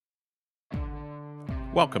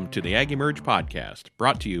Welcome to the Ag Emerge podcast,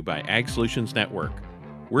 brought to you by Ag Solutions Network.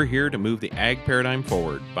 We're here to move the ag paradigm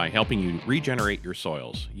forward by helping you regenerate your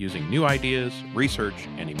soils using new ideas, research,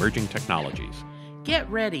 and emerging technologies. Get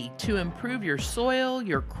ready to improve your soil,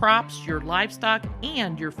 your crops, your livestock,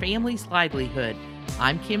 and your family's livelihood.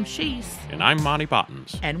 I'm Kim Sheese. And I'm Monty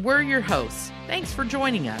Bottens. And we're your hosts. Thanks for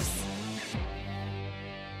joining us.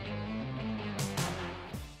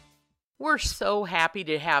 We're so happy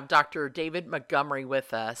to have Dr. David Montgomery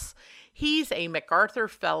with us. He's a MacArthur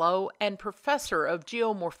Fellow and Professor of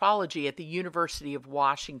Geomorphology at the University of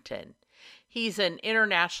Washington. He's an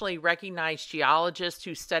internationally recognized geologist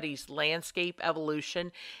who studies landscape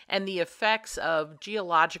evolution and the effects of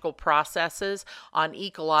geological processes on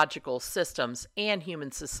ecological systems and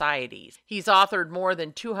human societies. He's authored more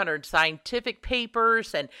than 200 scientific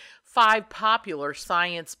papers and 5 popular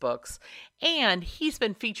science books, and he's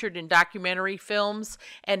been featured in documentary films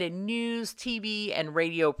and in news, TV, and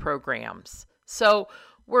radio programs. So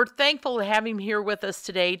we're thankful to have him here with us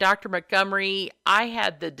today. Dr. Montgomery, I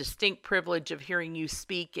had the distinct privilege of hearing you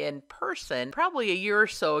speak in person probably a year or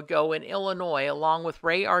so ago in Illinois, along with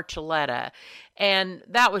Ray Archuleta, and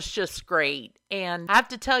that was just great. And I have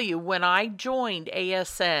to tell you, when I joined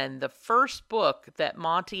ASN, the first book that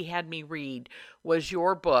Monty had me read was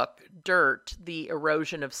your book, Dirt, The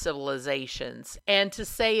Erosion of Civilizations. And to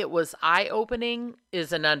say it was eye-opening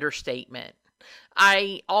is an understatement.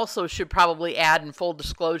 I also should probably add in full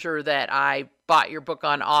disclosure that I bought your book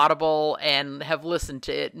on Audible and have listened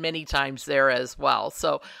to it many times there as well.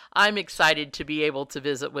 So I'm excited to be able to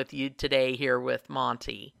visit with you today here with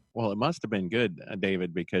Monty. Well, it must have been good,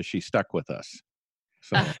 David, because she stuck with us.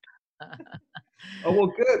 So. Oh, well,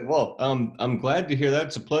 good. Well, I'm glad to hear that.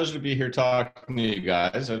 It's a pleasure to be here talking to you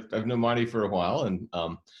guys. I've known Monty for a while, and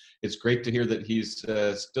it's great to hear that he's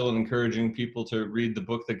still encouraging people to read the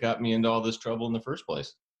book that got me into all this trouble in the first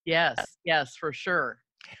place. Yes, for sure.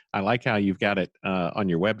 I like how you've got it on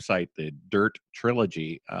your website, the Dirt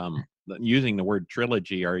Trilogy. Using the word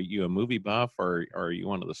trilogy, are you a movie buff, or are you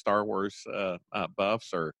one of the Star Wars buffs,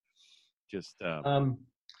 or just...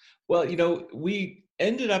 Well, you know, we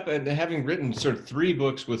ended up having written sort of 3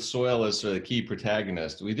 books with soil as sort of the key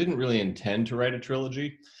protagonist. We didn't really intend to write a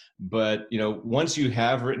trilogy, but, you know, once you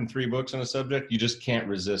have written 3 books on a subject, you just can't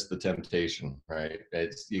resist the temptation, right?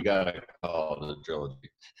 You got to call it a trilogy.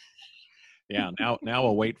 Yeah, now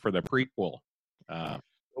we'll wait for the prequel.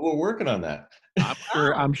 We're working on that.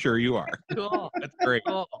 I'm sure you are. Cool. That's great.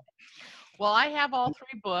 Cool. Well, I have all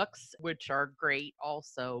 3 books, which are great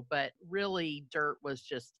also, but really Dirt was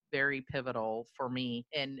just very pivotal for me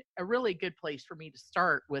and a really good place for me to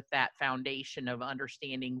start with that foundation of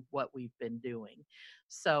understanding what we've been doing.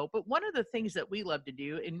 So, but one of the things that we love to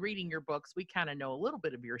do in reading your books, we kind of know a little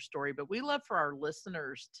bit of your story, but we love for our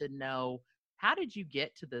listeners to know, how did you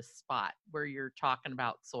get to this spot where you're talking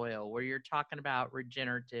about soil, where you're talking about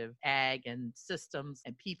regenerative ag and systems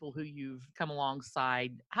and people who you've come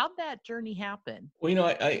alongside? How'd that journey happen? Well, you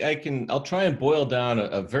know, I'll try and boil down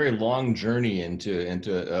a very long journey into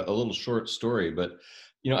a little short story. But,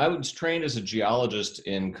 you know, I was trained as a geologist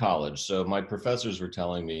in college. So my professors were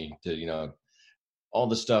telling me to, you know, all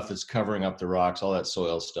the stuff that's covering up the rocks, all that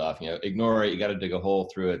soil stuff, you know, ignore it. You got to dig a hole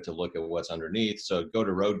through it to look at what's underneath. So go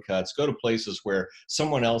to road cuts, go to places where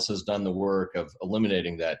someone else has done the work of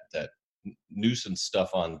eliminating that nuisance stuff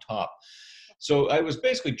on top. So I was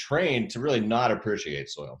basically trained to really not appreciate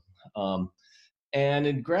soil. And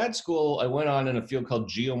in grad school, I went on in a field called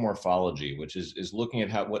geomorphology, which is looking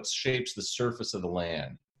at what shapes the surface of the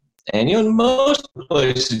land. And, you know, in most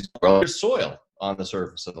places, there's soil on the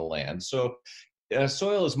surface of the land. So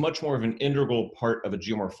soil is much more of an integral part of a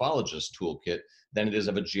geomorphologist toolkit than it is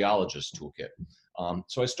of a geologist toolkit.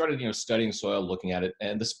 So I started, you know, studying soil, looking at it,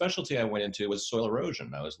 and the specialty I went into was soil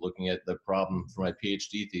erosion. I was looking at the problem for my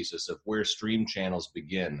PhD thesis of where stream channels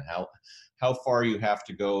begin, how far you have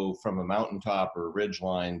to go from a mountaintop or a ridge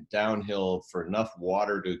line downhill for enough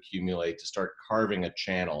water to accumulate to start carving a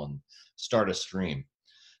channel and start a stream.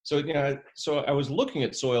 So, you know, so I was looking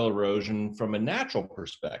at soil erosion from a natural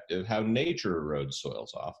perspective, how nature erodes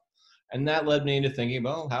soils off. And that led me into thinking,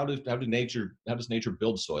 well, how does nature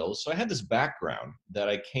build soils? So I had this background that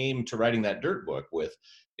I came to writing that Dirt book with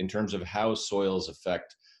in terms of how soils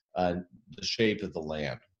affect the shape of the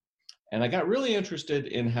land. And I got really interested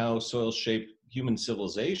in how soils shape human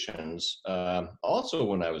civilizations also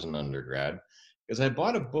when I was an undergrad, because I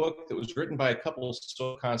bought a book that was written by a couple of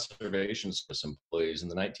soil conservation service employees in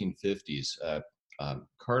the 1950s.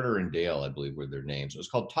 Carter and Dale, I believe, were their names. It was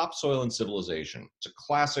called Topsoil and Civilization. It's a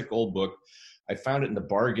classic old book I found it in the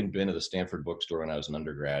bargain bin of the Stanford bookstore when I was an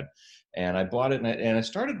undergrad. And I bought it and I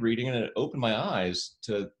started reading it, and it opened my eyes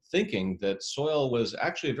to thinking that soil was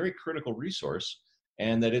actually a very critical resource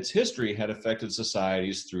and that its history had affected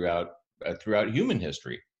societies throughout human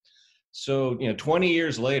history. So, 20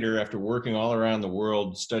 years later, after working all around the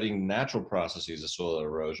world studying natural processes of soil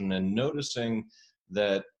erosion and noticing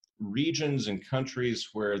that regions and countries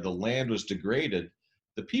where the land was degraded,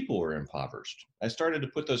 the people were impoverished, I started to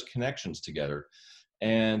put those connections together.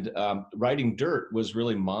 And writing Dirt was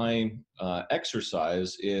really my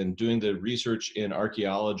exercise in doing the research in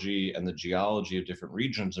archaeology and the geology of different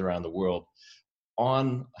regions around the world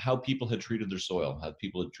on how people had treated their soil, how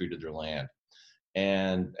people had treated their land.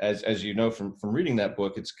 And as you know from reading that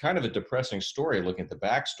book, it's kind of a depressing story looking at the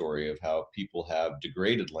backstory of how people have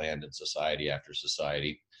degraded land in society after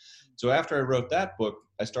society. So after I wrote that book,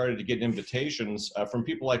 I started to get invitations from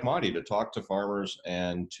people like Monty to talk to farmers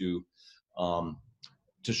and to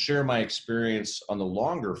share my experience on the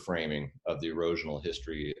longer framing of the erosional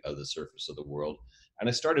history of the surface of the world. And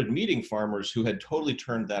I started meeting farmers who had totally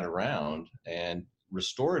turned that around and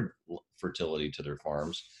restored fertility to their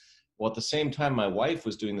farms. Well, at the same time, my wife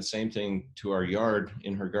was doing the same thing to our yard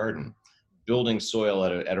in her garden, building soil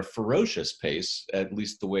at a ferocious pace, at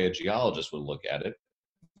least the way a geologist would look at it,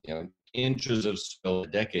 inches of soil a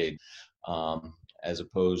decade, as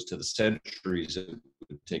opposed to the centuries it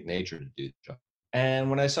would take nature to do the job. And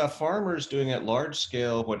when I saw farmers doing at large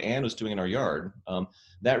scale what Anne was doing in our yard,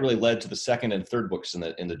 that really led to the second and third books in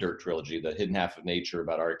the Dirt trilogy, The Hidden Half of Nature,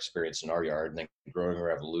 about our experience in our yard, and then Growing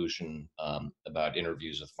Revolution, about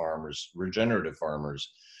interviews with farmers, regenerative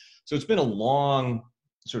farmers. So it's been a long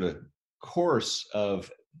sort of course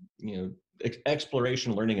of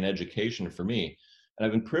exploration, learning, and education for me. And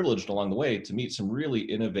I've been privileged along the way to meet some really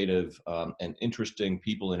innovative and interesting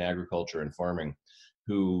people in agriculture and farming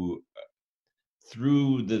who,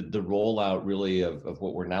 through the rollout really of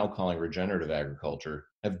what we're now calling regenerative agriculture,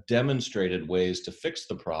 have demonstrated ways to fix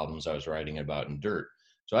the problems I was writing about in Dirt.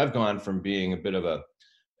 So I've gone from being a bit of a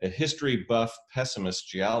history buff pessimist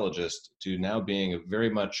geologist to now being a very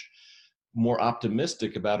much more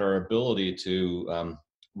optimistic about our ability to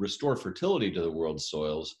restore fertility to the world's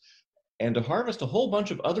soils and to harvest a whole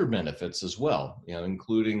bunch of other benefits as well,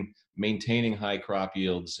 including maintaining high crop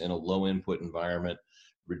yields in a low input environment,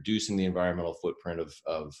 reducing the environmental footprint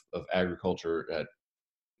of agriculture at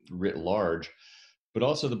writ large. But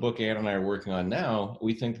also the book Anne and I are working on now,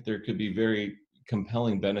 we think that there could be very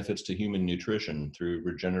compelling benefits to human nutrition through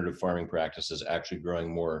regenerative farming practices, actually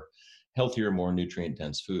growing more healthier, more nutrient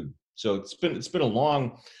dense food. So it's been a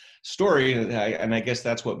long story, and I guess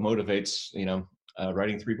that's what motivates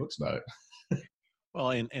writing 3 books about it.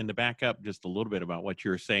 Well, and to back up just a little bit about what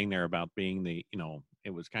you were saying there about being it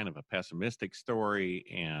was kind of a pessimistic story,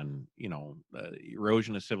 and the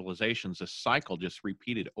erosion of civilizations, a cycle just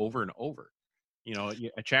repeated over and over.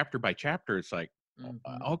 A chapter by chapter, it's like,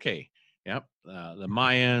 okay, yep, the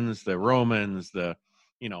Mayans, the Romans, the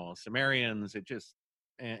Sumerians, it just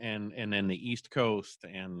and then the East Coast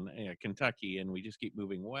and Kentucky, and we just keep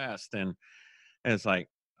moving west, and it's like,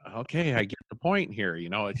 okay, I get the point here.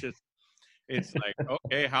 It's like,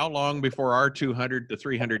 okay, how long before our 200 to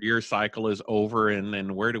 300 year cycle is over, and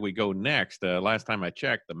then where do we go next? Last time I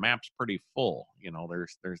checked, the map's pretty full.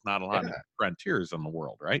 There's not a lot of frontiers in the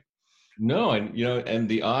world, right? No, and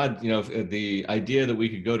the the idea that we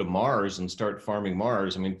could go to Mars and start farming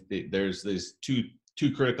Mars. I mean, there's these two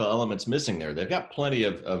critical elements missing there. They've got plenty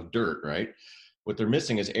of dirt, right? What they're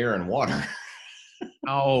missing is air and water.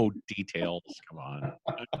 Oh, details, come on.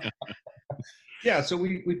 Yeah, so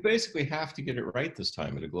we basically have to get it right this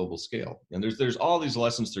time at a global scale. And there's all these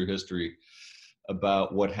lessons through history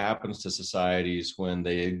about what happens to societies when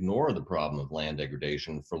they ignore the problem of land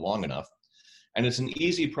degradation for long enough. And it's an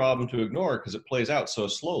easy problem to ignore because it plays out so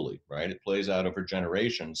slowly, right? It plays out over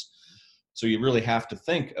generations. So you really have to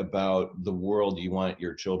think about the world you want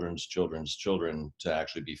your children's children's children to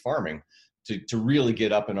actually be farming to really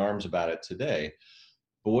get up in arms about it today.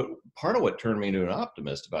 But part of what turned me into an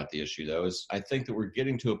optimist about the issue, though, is I think that we're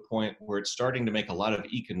getting to a point where it's starting to make a lot of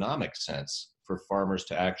economic sense for farmers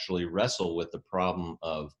to actually wrestle with the problem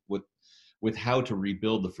of with how to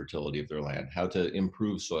rebuild the fertility of their land, how to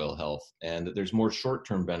improve soil health, and that there's more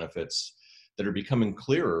short-term benefits that are becoming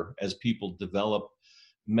clearer as people develop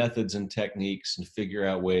methods and techniques and figure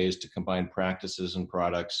out ways to combine practices and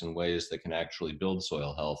products in ways that can actually build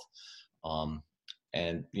soil health.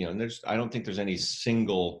 And I don't think there's any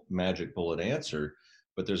single magic bullet answer,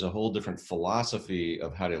 but there's a whole different philosophy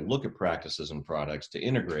of how to look at practices and products to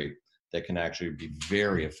integrate that can actually be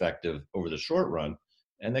very effective over the short run,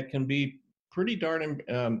 and that can be pretty darn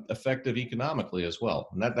effective economically as well.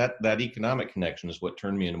 And that economic connection is what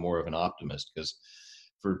turned me into more of an optimist, because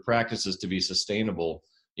for practices to be sustainable,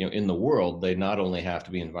 in the world, they not only have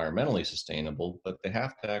to be environmentally sustainable, but they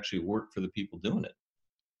have to actually work for the people doing it.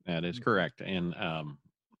 That is correct. And,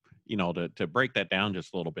 to break that down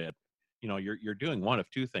just a little bit, you're doing one of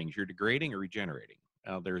two things. You're degrading or regenerating.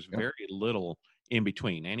 There's Yep. very little in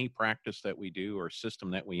between. Any practice that we do or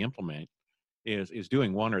system that we implement is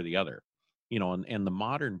doing one or the other. And the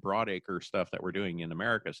modern broadacre stuff that we're doing in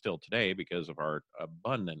America still today, because of our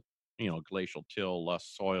abundant, glacial till,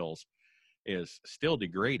 loess soils, is still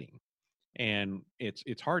degrading. And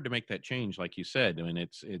it's hard to make that change, like you said. I mean,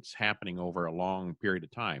 it's happening over a long period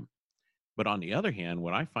of time. But on the other hand,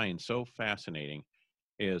 what I find so fascinating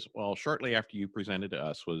is, well, shortly after you presented to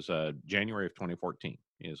us was January of 2014,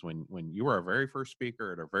 is when you were our very first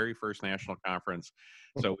speaker at our very first national conference.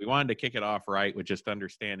 So we wanted to kick it off right with just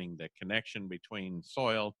understanding the connection between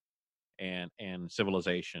soil and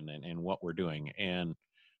civilization and what we're doing. And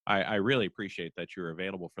I really appreciate that you're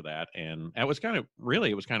available for that. And that was kind of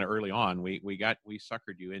early on. We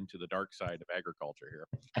suckered you into the dark side of agriculture here.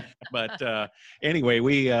 But anyway,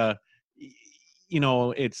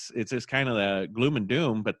 it's this kind of the gloom and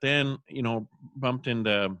doom, but then, bumped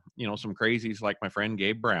into, some crazies like my friend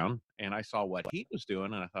Gabe Brown, and I saw what he was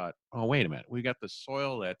doing, and I thought, oh, wait a minute, we got this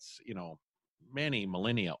soil that's, many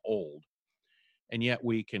millennia old, and yet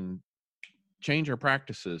we can change our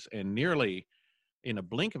practices and nearly in a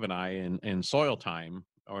blink of an eye in soil time,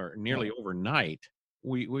 or nearly overnight,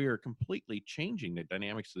 we are completely changing the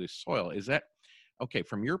dynamics of this soil. Is that okay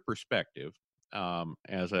from your perspective,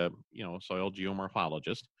 as a soil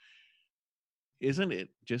geomorphologist? Isn't it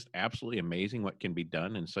just absolutely amazing what can be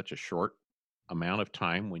done in such a short amount of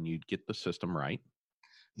time when you get the system right?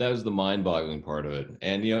 That was the mind-boggling part of it.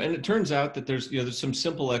 And and it turns out that there's some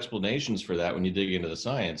simple explanations for that when you dig into the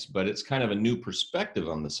science, but it's kind of a new perspective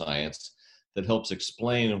on the science that helps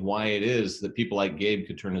explain why it is that people like Gabe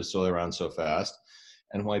could turn his soil around so fast,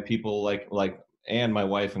 and why people like Anne, my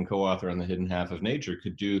wife and co-author on The Hidden Half of Nature,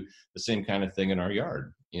 could do the same kind of thing in our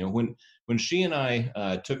yard. When she and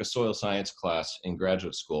I took a soil science class in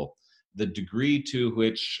graduate school, the degree to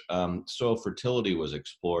which soil fertility was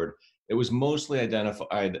explored, it was mostly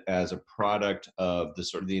identified as a product of the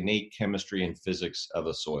sort of the innate chemistry and physics of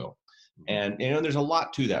a soil. And there's a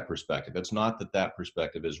lot to that perspective. It's not that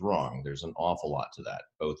perspective is wrong. There's an awful lot to that.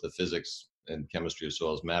 Both the physics and chemistry of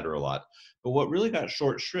soils matter a lot. But what really got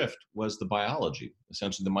short shrift was the biology,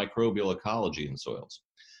 essentially the microbial ecology in soils.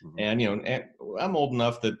 And and I'm old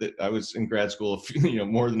enough that I was in grad school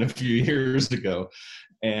more than a few years ago,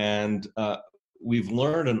 and we've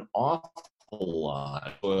learned an awful lot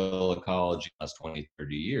of soil ecology in the last 20,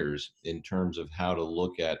 30 years in terms of how to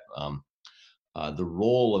look at the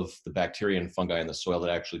role of the bacteria and fungi in the soil that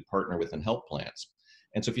actually partner with and help plants.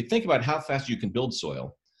 And so if you think about how fast you can build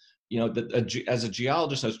soil, as a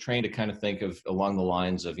geologist, I was trained to kind of think of along the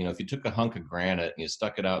lines of, if you took a hunk of granite and you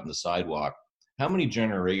stuck it out in the sidewalk, how many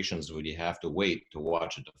generations would you have to wait to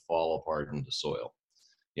watch it to fall apart into soil?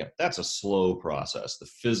 That's a slow process, the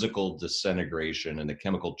physical disintegration and the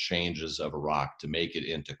chemical changes of a rock to make it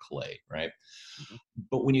into clay, right?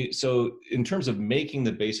 But so in terms of making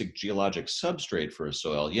the basic geologic substrate for a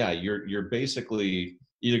soil, you're basically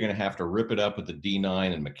either going to have to rip it up with the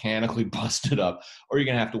D9 and mechanically bust it up, or you're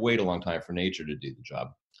going to have to wait a long time for nature to do the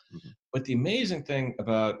job. But the amazing thing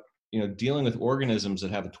about dealing with organisms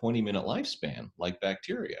that have a 20-minute lifespan, like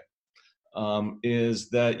bacteria, is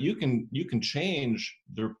that you can change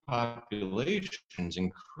their populations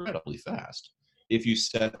incredibly fast if you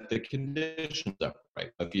set the conditions up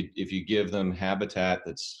right. If you give them habitat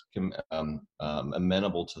that's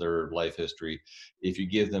amenable to their life history, if you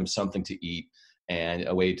give them something to eat and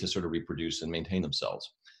a way to sort of reproduce and maintain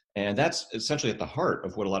themselves. And that's essentially at the heart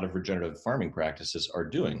of what a lot of regenerative farming practices are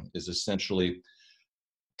doing, is essentially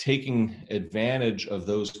taking advantage of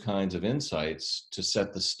those kinds of insights to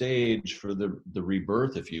set the stage for the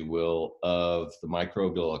rebirth, if you will, of the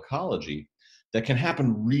microbial ecology that can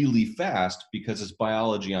happen really fast because it's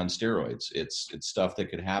biology on steroids. It's stuff that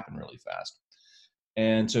could happen really fast.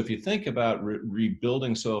 And so if you think about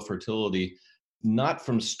rebuilding soil fertility, not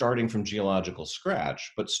from starting from geological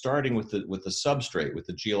scratch, but starting with the substrate, with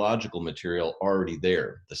the geological material already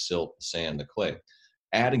there, the silt, the sand, the clay,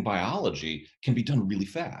 adding biology can be done really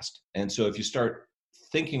fast. And so if you start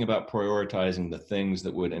thinking about prioritizing the things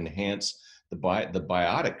that would enhance the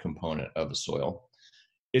biotic component of a soil,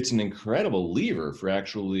 it's an incredible lever for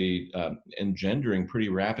actually engendering pretty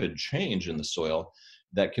rapid change in the soil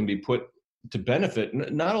that can be put to benefit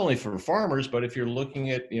not only for farmers, but if you're looking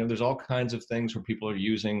at, there's all kinds of things where people are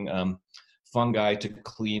using fungi to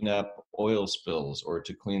clean up oil spills or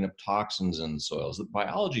to clean up toxins in the soils. The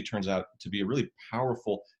biology turns out to be a really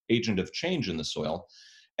powerful agent of change in the soil,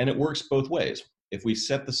 and it works both ways. If we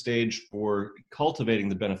set the stage for cultivating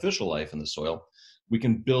the beneficial life in the soil, we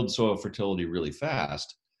can build soil fertility really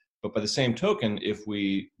fast. But by the same token, if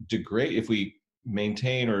we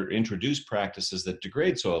maintain or introduce practices that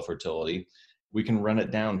degrade soil fertility, we can run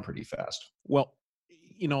it down pretty fast. Well,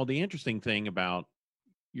 the interesting thing about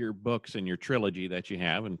your books and your trilogy that you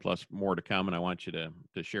have, and plus more to come, and I want you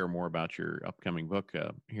to share more about your upcoming book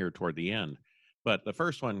here toward the end. But the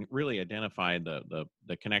first one really identified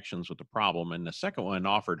the connections with the problem, and the second one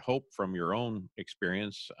offered hope from your own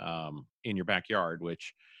experience in your backyard,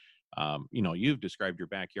 which you've described your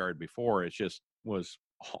backyard before. It just was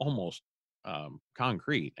almost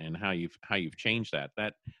concrete, and how you've changed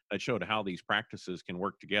that showed how these practices can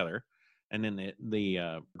work together. And then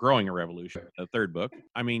the growing a revolution, the third book.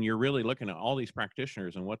 I mean, you're really looking at all these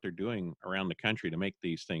practitioners and what they're doing around the country to make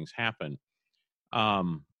these things happen.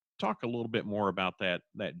 Talk a little bit more about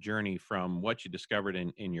that journey from what you discovered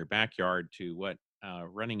in your backyard to what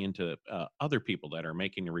running into other people that are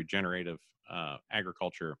making a regenerative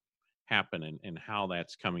agriculture happen, and how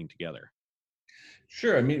that's coming together.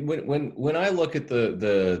 Sure. I mean, when I look at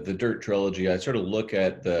the Dirt trilogy, I sort of look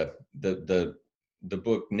at the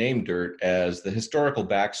book named Dirt as the historical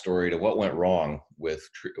backstory to what went wrong with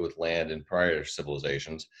land in prior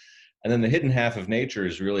civilizations, and then the hidden half of nature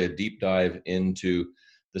is really a deep dive into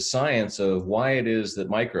the science of why it is that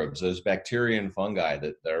microbes, those bacteria and fungi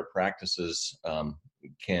that our practices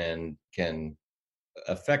can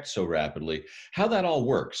affect so rapidly, how that all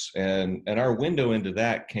works. And our window into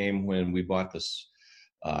that came when we bought this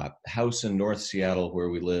house in North Seattle where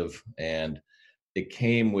we live, and it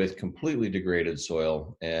came with completely degraded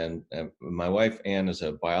soil. And my wife, Ann, is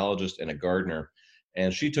a biologist and a gardener,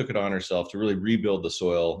 and she took it on herself to really rebuild the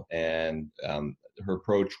soil. And her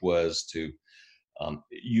approach was to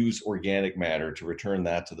use organic matter to return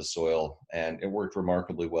that to the soil. And it worked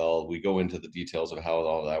remarkably well. We go into the details of how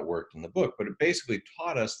all that worked in the book, but it basically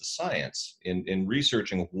taught us the science in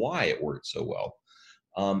researching why it worked so well.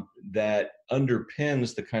 That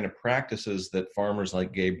underpins the kind of practices that farmers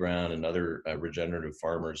like Gabe Brown and other regenerative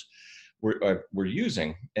farmers were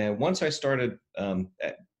using. And once I started,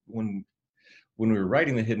 when we were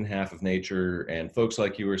writing The Hidden Half of Nature, and folks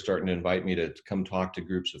like you were starting to invite me to come talk to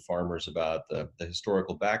groups of farmers about the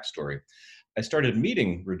historical backstory, I started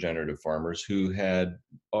meeting regenerative farmers who had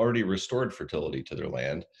already restored fertility to their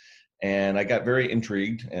land. And I got very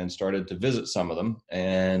intrigued and started to visit some of them,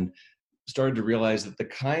 and started to realize that the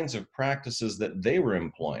kinds of practices that they were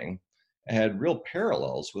employing had real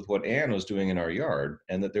parallels with what Ann was doing in our yard,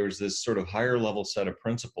 and that there was this sort of higher level set of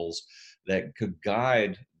principles that could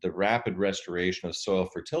guide the rapid restoration of soil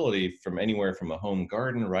fertility from anywhere from a home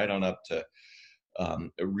garden right on up to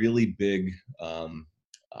a really big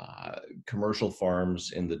commercial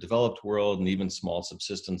farms in the developed world, and even small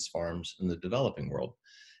subsistence farms in the developing world.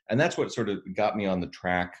 And that's what sort of got me on the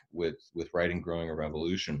track with writing Growing a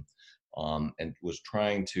Revolution, and was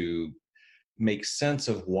trying to make sense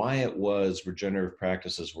of why it was regenerative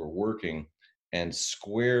practices were working, and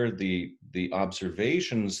square the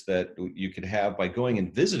observations that you could have by going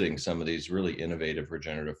and visiting some of these really innovative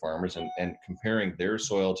regenerative farmers, and comparing their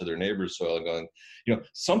soil to their neighbor's soil and going,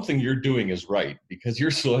 something you're doing is right because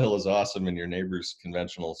your soil is awesome and your neighbor's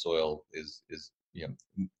conventional soil is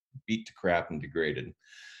beat to crap and degraded.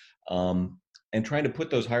 And trying to put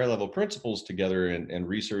those higher level principles together, and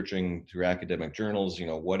researching through academic journals,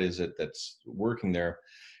 what is it that's working there?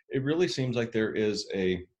 It really seems like there is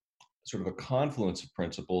a sort of a confluence of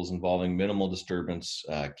principles involving minimal disturbance,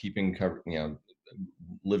 keeping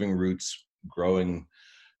living roots growing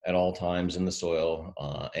at all times in the soil,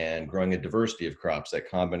 and growing a diversity of crops, that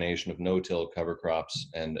combination of no-till cover crops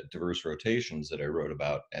and diverse rotations that I wrote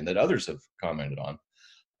about and that others have commented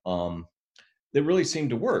on. That really seem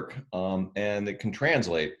to work, and it can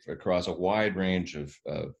translate across a wide range of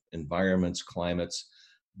environments, climates,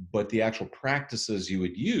 but the actual practices you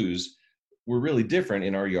would use were really different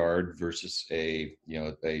in our yard versus a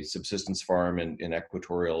subsistence farm in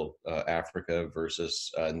equatorial Africa versus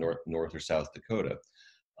North or South Dakota.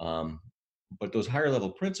 But those higher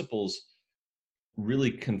level principles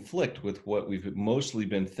really conflict with what we've mostly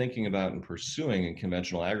been thinking about and pursuing in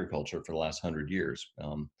conventional agriculture for the last 100 years.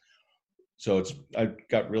 So I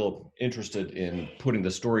got real interested in putting the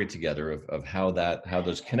story together of how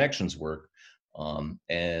those connections work,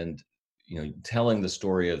 and telling the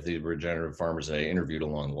story of the regenerative farmers that I interviewed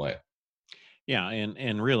along the way. Yeah,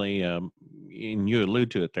 and really, and you allude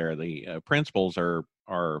to it there. The principles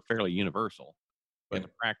are fairly universal. but the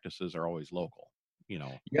practices are always local, you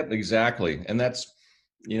know. Yep, exactly. And that's,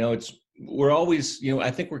 we're always,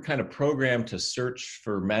 I think we're kind of programmed to search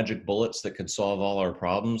for magic bullets that could solve all our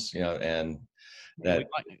problems, and that,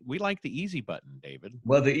 We like the easy button, David.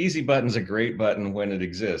 well, the easy button's a great button when it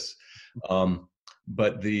exists.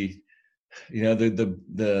 But the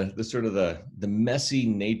sort of the messy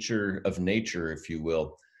nature of nature, if you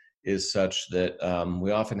will, is such that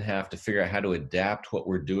we often have to figure out how to adapt what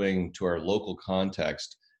we're doing to our local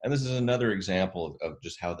context. And this is another example of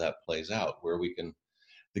just how that plays out, where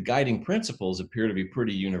the guiding principles appear to be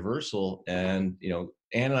pretty universal. And,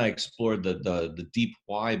 Anne and I explored the deep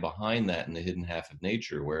why behind that in The Hidden Half of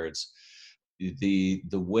Nature, where it's the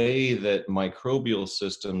way that microbial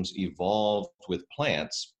systems evolved with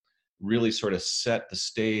plants really sort of set the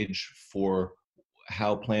stage for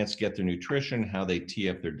how plants get their nutrition, how they tee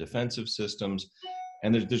up their defensive systems.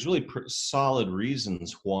 And there's really solid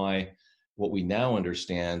reasons why what we now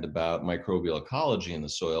understand about microbial ecology in the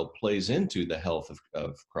soil plays into the health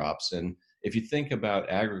of crops. And if you think about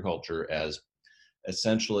agriculture as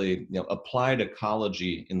essentially applied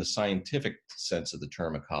ecology in the scientific sense of the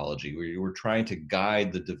term ecology, where we're trying to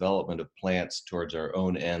guide the development of plants towards our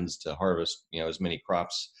own ends to harvest as many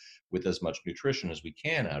crops with as much nutrition as we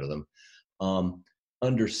can out of them.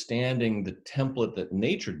 Understanding the template that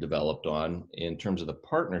nature developed on in terms of the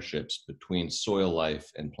partnerships between soil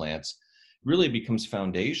life and plants really becomes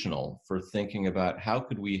foundational for thinking about how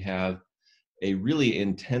could we have a really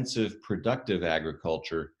intensive, productive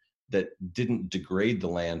agriculture that didn't degrade the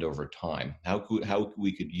land over time. How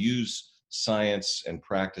we could use science and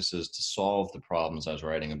practices to solve the problems I was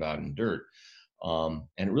writing about in Dirt. And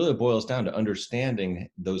it really boils down to understanding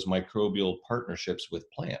those microbial partnerships with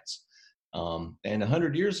plants. And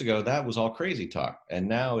 100 years ago, that was all crazy talk. And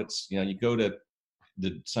now it's, you go to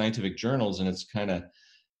the scientific journals and it's kind of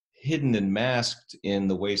hidden and masked in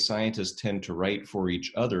the way scientists tend to write for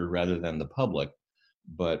each other rather than the public.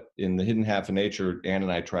 But in The Hidden Half of Nature, Anne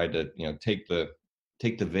and I tried to, take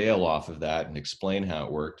the veil off of that and explain how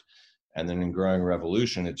it worked. And then in Growing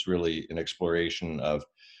Revolution, it's really an exploration of,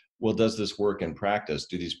 well, does this work in practice?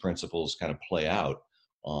 Do these principles kind of play out?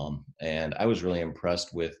 And I was really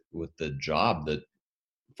impressed with the job that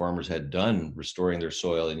farmers had done restoring their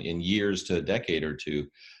soil in years to a decade or two,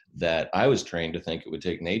 that I was trained to think it would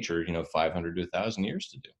take nature, 500 to 1,000 years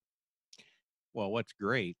to do. Well, what's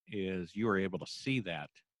great is you were able to see that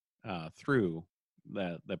through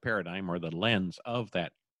the paradigm or the lens of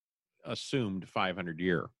that assumed 500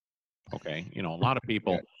 year. Okay. A lot of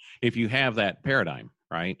people, if you have that paradigm,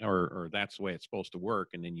 right, or that's the way it's supposed to work,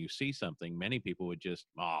 and then you see something, many people would just,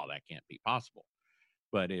 oh, that can't be possible.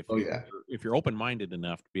 But if you're open-minded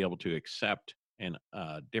enough to be able to accept an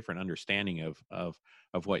different understanding of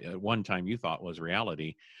what at one time you thought was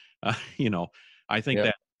reality, I think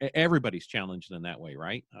that everybody's challenged in that way,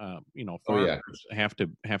 right? Farmers have to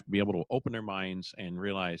be able to open their minds and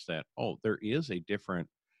realize that, there is a different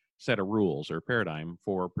set of rules or paradigm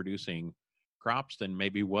for producing crops than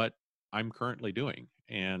maybe what I'm currently doing.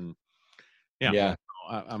 And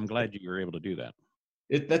I'm glad you were able to do that.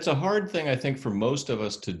 That's a hard thing, I think, for most of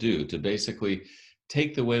us to do, to basically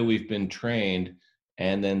take the way we've been trained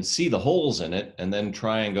and then see the holes in it and then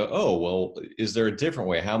try and go, oh, well, is there a different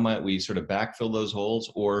way? How might we sort of backfill those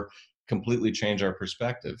holes or completely change our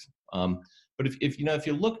perspective? But if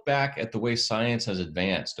you look back at the way science has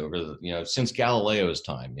advanced over since Galileo's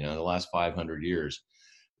time, the last 500 years,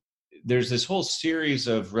 there's this whole series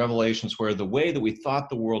of revelations where the way that we thought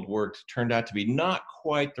the world worked turned out to be not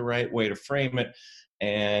quite the right way to frame it.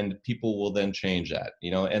 And people will then change that,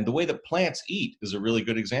 and the way that plants eat is a really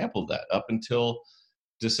good example of that. Up until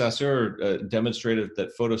de Saussure demonstrated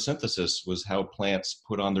that photosynthesis was how plants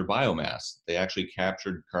put on their biomass. They actually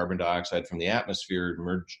captured carbon dioxide from the atmosphere,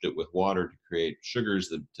 merged it with water to create sugars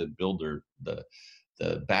to build the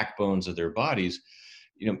backbones of their bodies.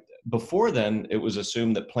 Before then, it was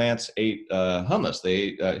assumed that plants ate humus.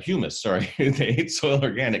 They ate humus. Sorry, they ate soil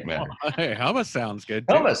organic matter. Hey, humus sounds good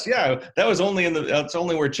too. Humus, yeah, that was only that's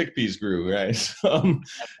only where chickpeas grew, right?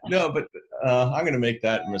 No, but I'm going to make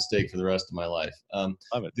that mistake for the rest of my life. Love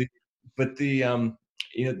it.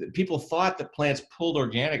 People thought that plants pulled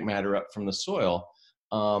organic matter up from the soil,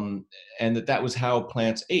 and that was how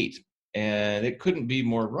plants ate. And it couldn't be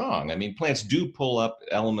more wrong. I mean, plants do pull up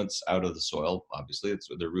elements out of the soil. Obviously,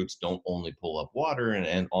 their roots don't only pull up water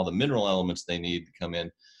and all the mineral elements they need to come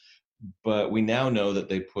in. But we now know that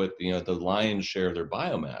they put the lion's share of their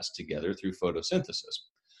biomass together through photosynthesis.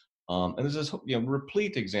 And there's this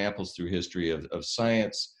replete examples through history of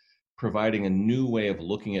science providing a new way of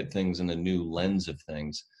looking at things and a new lens of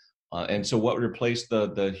things. And so what replaced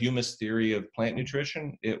the humus theory of plant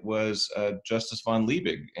nutrition? It was Justus von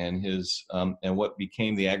Liebig and his and what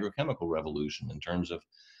became the agrochemical revolution in terms of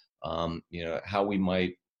how we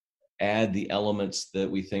might add the elements that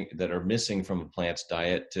we think that are missing from a plant's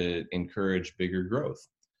diet to encourage bigger growth.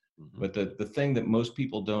 Mm-hmm. But the thing that most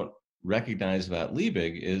people don't recognize about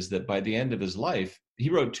Liebig is that by the end of his life, he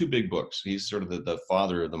wrote 2 big books. He's sort of the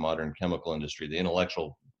father of the modern chemical industry, the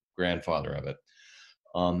intellectual grandfather of it.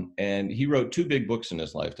 And he wrote 2 big books in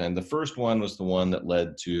his lifetime. The first one was the one that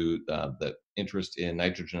led to the interest in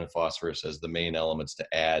nitrogen and phosphorus as the main elements to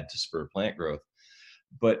add to spur plant growth.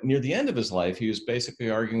 But near the end of his life, he was basically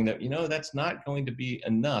arguing that, that's not going to be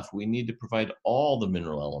enough. We need to provide all the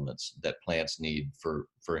mineral elements that plants need for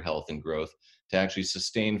health and growth to actually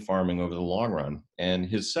sustain farming over the long run. And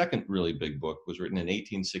his second really big book was written in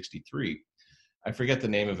 1863. I forget the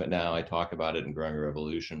name of it now. I talk about it in Growing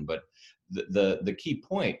Revolution, but the key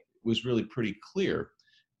point was really pretty clear.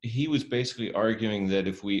 He was basically arguing that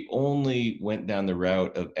if we only went down the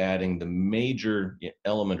route of adding the major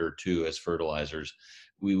element or 2 as fertilizers,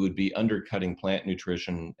 we would be undercutting plant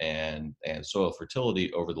nutrition and soil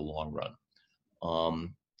fertility over the long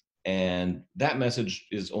run. And that message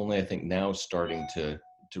is only, I think, now starting to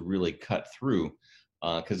really cut through,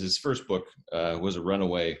 because his first book was a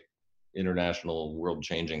runaway international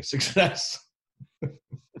world-changing success.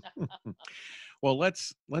 Well,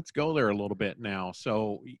 let's go there a little bit now.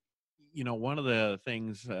 So, one of the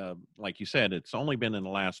things, like you said, it's only been in the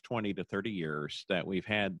last 20 to 30 years that we've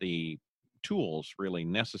had the tools really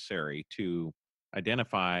necessary to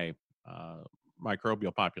identify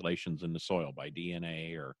microbial populations in the soil by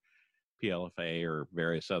DNA or PLFA or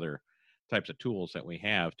various other types of tools that we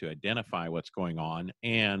have to identify what's going on.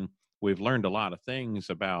 And we've learned a lot of things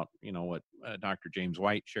about, what Dr. James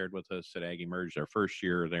White shared with us at Ag Emerge our first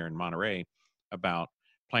year there in Monterey about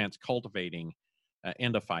plants cultivating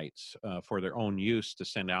endophytes for their own use to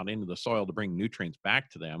send out into the soil to bring nutrients back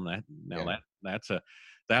to them.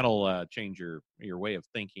 That'll change your way of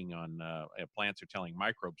thinking on plants are telling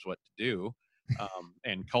microbes what to do,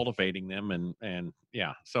 and cultivating them and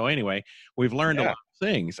yeah. So anyway, we've learned a lot of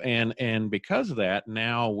things, and because of that,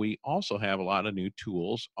 now we also have a lot of new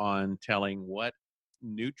tools on telling what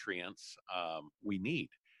nutrients we need.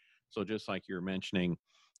 So just like you're mentioning,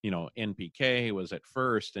 NPK was at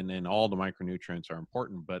first, and then all the micronutrients are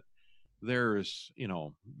important, but there's,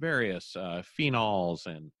 various phenols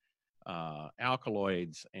and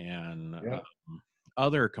alkaloids and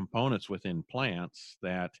other components within plants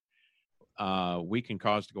that we can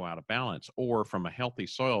cause to go out of balance, or from a healthy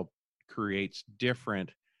soil creates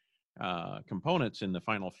different components in the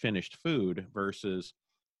final finished food versus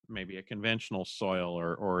maybe a conventional soil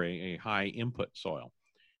or a high input soil.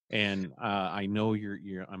 And I know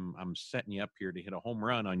I'm setting you up here to hit a home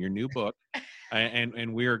run on your new book,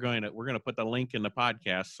 and we're going to put the link in the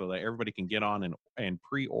podcast so that everybody can get on and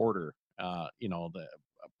pre-order, the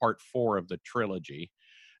part 4 of the trilogy.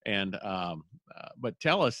 And but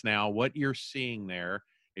tell us now what you're seeing there.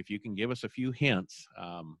 If you can give us a few hints,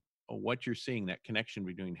 what you're seeing, that connection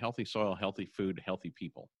between healthy soil, healthy food, healthy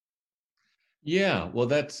people. Yeah, well,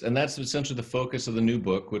 that's essentially the focus of the new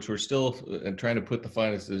book, which we're still trying to put the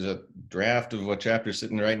final. There's a draft of a chapter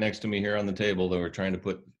sitting right next to me here on the table that we're trying to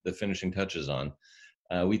put the finishing touches on.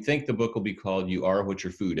 We think the book will be called "You Are What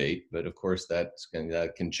Your Food Ate," but of course that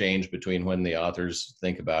can change between when the authors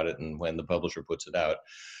think about it and when the publisher puts it out.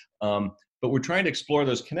 But we're trying to explore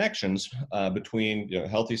those connections between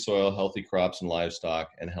healthy soil, healthy crops and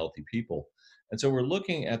livestock, and healthy people. And so we're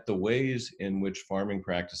looking at the ways in which farming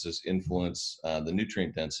practices influence the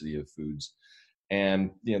nutrient density of foods.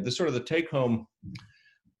 And the sort of the take-home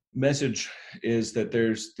message is that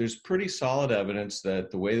there's pretty solid evidence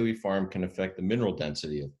that the way that we farm can affect the mineral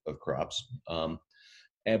density of crops.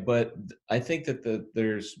 But I think that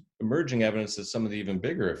there's emerging evidence that some of the even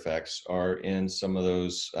bigger effects are in some of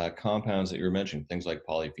those compounds that you were mentioning, things like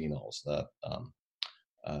polyphenols,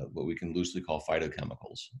 what we can loosely call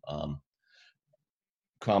phytochemicals.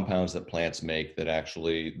 Compounds that plants make that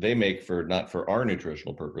actually they make for not for our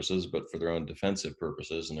nutritional purposes, but for their own defensive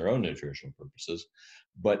purposes and their own nutritional purposes,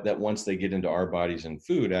 but that once they get into our bodies and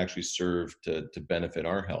food actually serve to benefit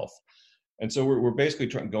our health. And so we're basically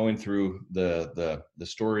going through the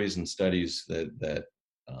stories and studies that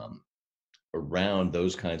around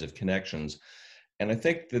those kinds of connections. And I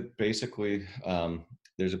think that basically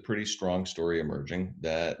there's a pretty strong story emerging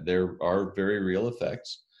that there are very real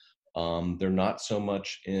effects. They're not so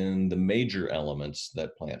much in the major elements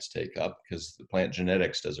that plants take up, because the plant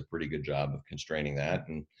genetics does a pretty good job of constraining that.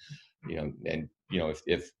 And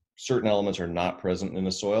if certain elements are not present in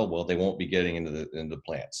the soil, well, they won't be getting into the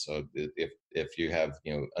plants. So if you have,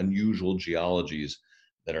 you know, unusual geologies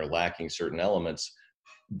that are lacking certain elements,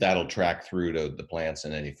 that'll track through to the plants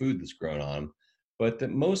and any food that's grown on them. But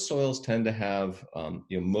that most soils tend to have,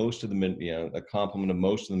 you know, most of the, you know, a complement of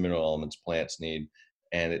most of the mineral elements plants need,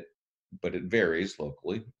 and but it varies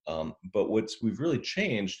locally. But we've really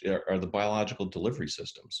changed are the biological delivery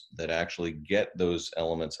systems that actually get those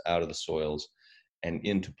elements out of the soils and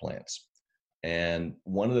into plants. And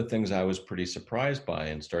one of the things I was pretty surprised by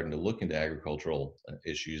in starting to look into agricultural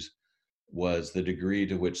issues was the degree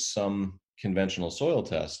to which some conventional soil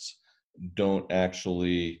tests don't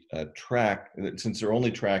actually track, since they're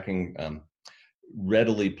only tracking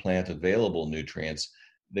readily plant available nutrients,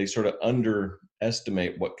 they sort of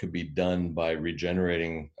underestimate what could be done by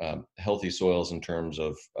regenerating healthy soils in terms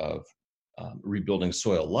of rebuilding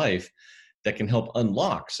soil life that can help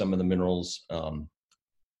unlock some of the minerals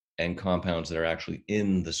and compounds that are actually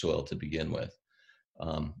in the soil to begin with.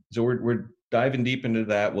 So we're diving deep into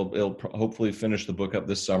that. It'll hopefully finish the book up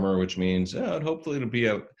this summer, which means hopefully it'll be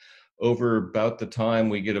out over about the time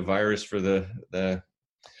we get a virus for the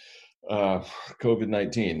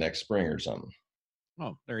COVID-19 next spring or something.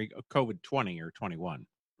 Oh, there you go. COVID 20 or 21.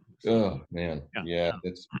 Oh man, yeah.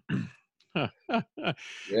 It's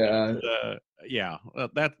yeah. Yeah. Well,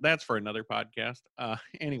 that's for another podcast.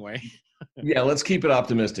 Anyway. Yeah, let's keep it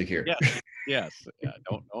optimistic here. Yes.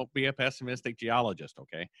 Don't be a pessimistic geologist.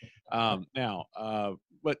 Okay. Now,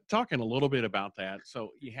 but talking a little bit about that.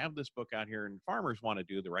 So you have this book out here, and farmers want to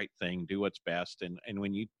do the right thing, do what's best, and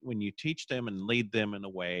when you teach them and lead them in a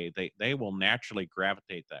way, they will naturally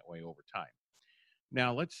gravitate that way over time.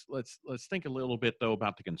 Now let's think a little bit though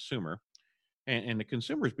about the consumer, and the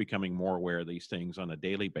consumer is becoming more aware of these things on a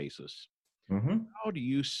daily basis. Mm-hmm. How do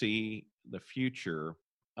you see the future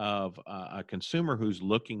of a consumer who's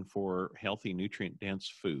looking for healthy, nutrient-dense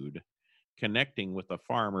food connecting with a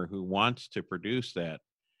farmer who wants to produce that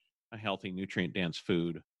a healthy, nutrient-dense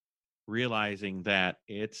food, realizing that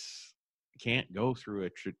it's can't go through a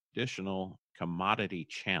traditional commodity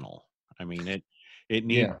channel? I mean, it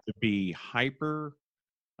needs to be hyper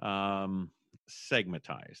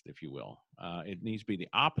segmentized, if you will. It needs to be the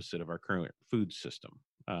opposite of our current food system.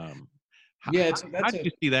 How do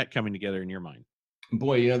you see that coming together in your mind?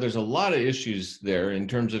 Boy, you know, there's a lot of issues there in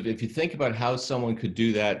terms of if you think about how someone could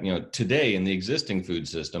do that, you know, today in the existing food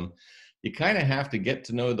system, you kind of have to get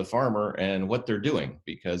to know the farmer and what they're doing,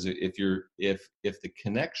 because if the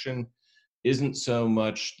connection isn't so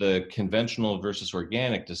much the conventional versus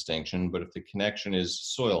organic distinction, but if the connection is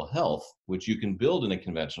soil health, which you can build in a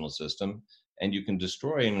conventional system and you can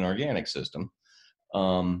destroy in an organic system,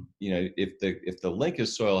 you know, if the link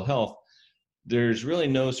is soil health, there's really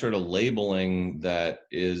no sort of labeling that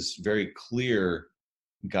is very clear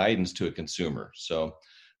guidance to a consumer. So,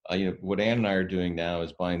 you know, what Ann and I are doing now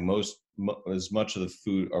is buying as much of the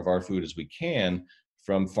food of our food as we can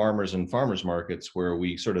from farmers and farmers markets, where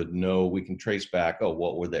we sort of know we can trace back. Oh,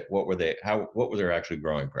 what were their actually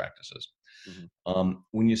growing practices? Mm-hmm.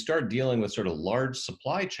 When you start dealing with sort of large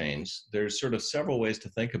supply chains, there's sort of several ways to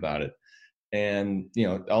think about it. And, you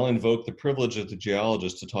know, I'll invoke the privilege of the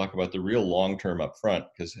geologist to talk about the real long-term up front,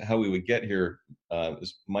 because how we would get here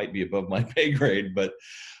might be above my pay grade. But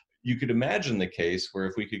you could imagine the case where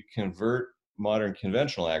if we could convert modern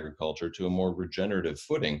conventional agriculture to a more regenerative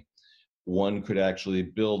footing, one could actually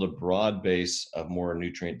build a broad base of more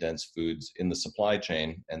nutrient-dense foods in the supply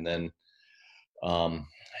chain, and then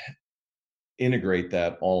integrate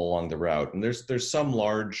that all along the route. And there's some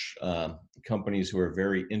large companies who are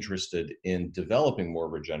very interested in developing more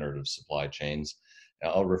regenerative supply chains.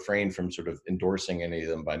 I'll refrain from sort of endorsing any of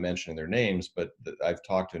them by mentioning their names, but I've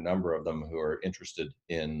talked to a number of them who are interested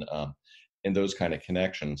in those kind of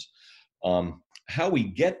connections. How we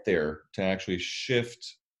get there to actually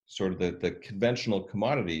shift sort of the conventional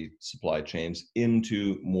commodity supply chains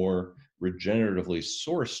into more regeneratively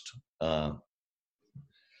sourced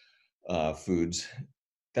foods,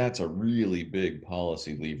 that's a really big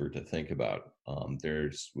policy lever to think about.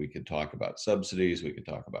 We could talk about subsidies, we could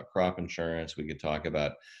talk about crop insurance, we could talk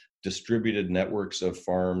about distributed networks of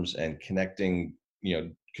farms and connecting, you know,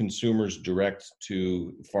 consumers direct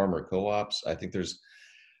to farmer co-ops. I think there's,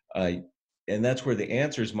 and that's where the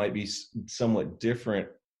answers might be somewhat different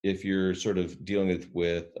if you're sort of dealing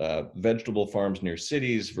with vegetable farms near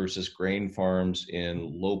cities versus grain farms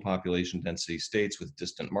in low population density states with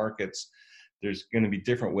distant markets. There's going to be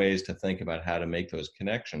different ways to think about how to make those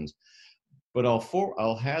connections. But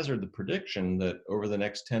I'll hazard the prediction that over the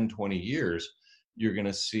next 10, 20 years, you're going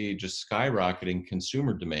to see just skyrocketing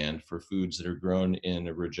consumer demand for foods that are grown in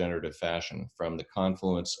a regenerative fashion, from the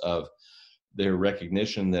confluence of their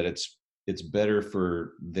recognition that it's better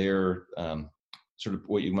for their sort of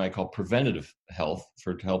what you might call preventative health,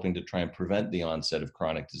 for helping to try and prevent the onset of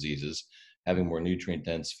chronic diseases, having more nutrient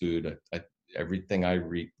dense food. Everything I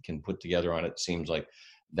can put together on it seems like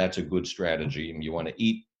that's a good strategy. And you want to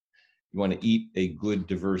eat a good,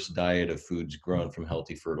 diverse diet of foods grown from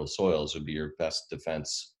healthy, fertile soils would be your best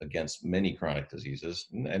defense against many chronic diseases.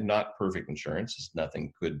 And not perfect insurance, as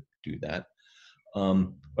nothing could do that. But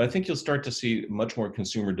I think you'll start to see much more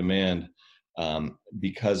consumer demand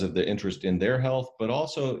because of the interest in their health, but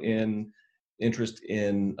also in interest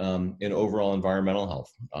in overall environmental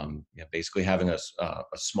health. Basically having a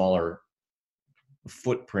smaller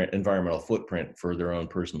environmental footprint for their own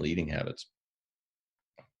personal eating habits.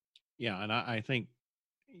 Yeah, and I think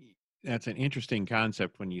that's an interesting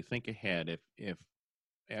concept when you think ahead. If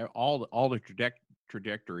all the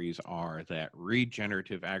trajectories are that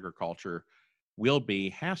regenerative agriculture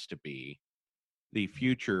has to be the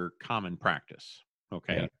future common practice.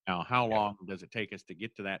 Okay. Yeah. Now, how long does it take us to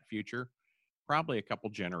get to that future? Probably a couple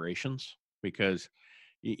generations, because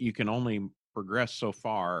you can only progress so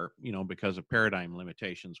far, because of paradigm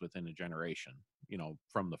limitations within a generation,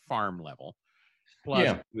 from the farm level.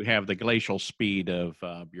 Plus, you have the glacial speed of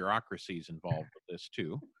bureaucracies involved with this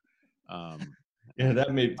too.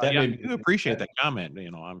 That may I do appreciate that comment.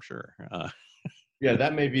 I'm sure.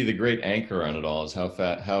 That may be the great anchor on it all, is how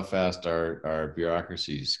fast our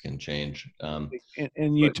bureaucracies can change.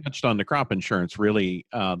 And you touched on the crop insurance. Really,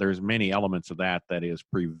 there's many elements of that is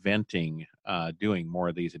preventing doing more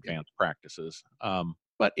of these advanced practices.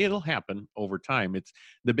 But it'll happen over time. It's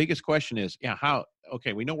the biggest question is, how?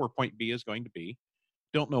 Okay, we know where point B is going to be.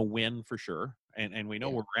 Don't know when for sure, and we know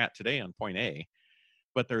where we're at today on point A,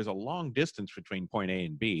 but there's a long distance between point A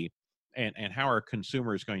and B, and how are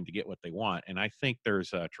consumers going to get what they want? And I think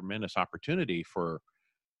there's a tremendous opportunity for,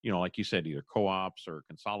 like you said, either co-ops or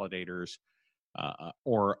consolidators,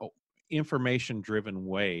 or information-driven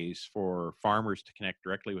ways for farmers to connect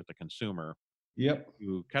directly with the consumer. Yep.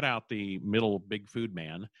 To cut out the middle big food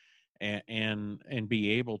man, and be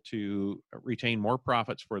able to retain more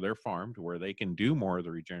profits for their farm, to where they can do more of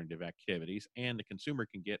the regenerative activities, and the consumer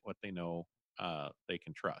can get what they know they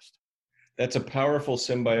can trust. That's a powerful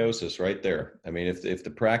symbiosis right there. I mean, if the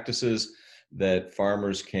practices that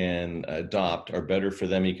farmers can adopt are better for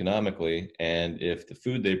them economically, and if the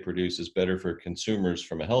food they produce is better for consumers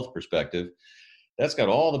from a health perspective, that's got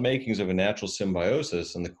all the makings of a natural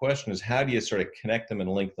symbiosis. And the question is, how do you sort of connect them and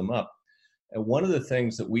link them up? And one of the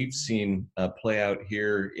things that we've seen play out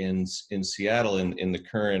here in Seattle in the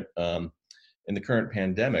current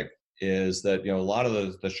pandemic is that a lot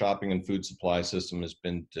of the shopping and food supply system has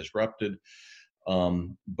been disrupted,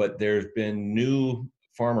 but there's been new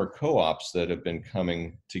farmer co-ops that have been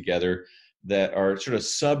coming together that are sort of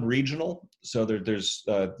sub-regional. So there's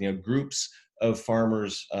groups of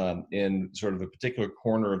farmers in sort of a particular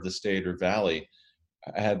corner of the state or valley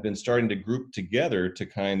have been starting to group together to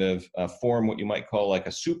kind of form what you might call like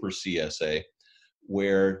a super CSA,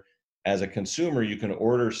 where as a consumer you can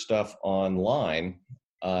order stuff online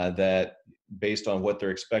that based on what they're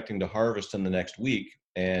expecting to harvest in the next week,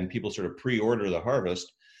 and people sort of pre-order the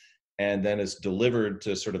harvest, and then it's delivered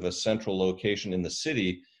to sort of a central location in the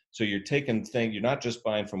city. So you're you're not just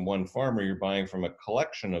buying from one farmer, you're buying from a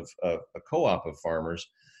collection of a co-op of farmers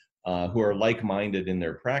who are like-minded in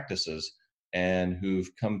their practices, and who've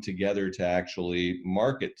come together to actually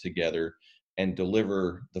market together and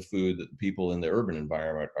deliver the food that people in the urban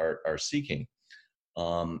environment are seeking.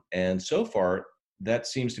 And so far, that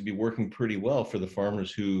seems to be working pretty well for the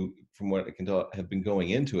farmers who, from what I can tell, have been going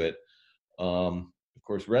into it. Of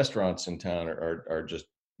course, restaurants in town are just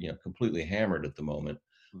completely hammered at the moment.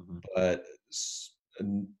 Mm-hmm. But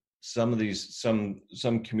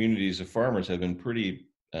some communities of farmers have been pretty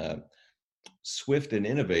swift and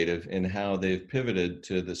innovative in how they've pivoted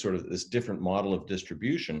to the sort of this different model of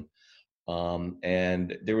distribution.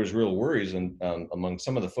 And there was real worries among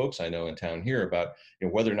some of the folks I know in town here about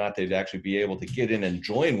whether or not they'd actually be able to get in and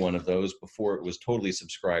join one of those before it was totally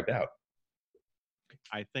subscribed out.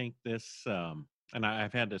 I think this, and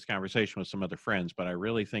I've had this conversation with some other friends, but I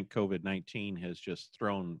really think COVID-19 has just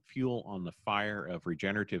thrown fuel on the fire of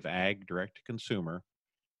regenerative ag direct to consumer.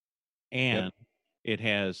 And it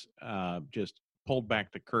has just pulled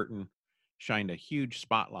back the curtain, shined a huge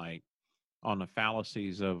spotlight on the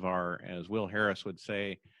fallacies of our, as Will Harris would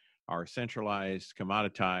say, our centralized,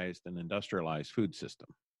 commoditized, and industrialized food system.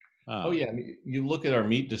 I mean, you look at our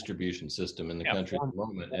meat distribution system in the country at the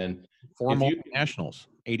moment, and four multinationals,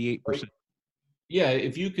 88%. Yeah,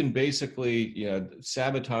 if you can basically,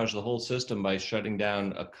 sabotage the whole system by shutting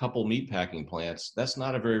down a couple meatpacking plants, that's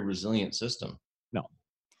not a very resilient system. No.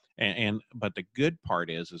 And but the good part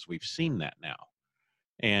is we've seen that now.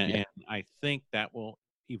 Yeah. And I think that will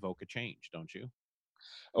evoke a change, don't you?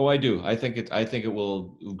 Oh, I do. I think it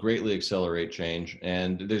will greatly accelerate change.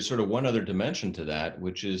 And there's sort of one other dimension to that,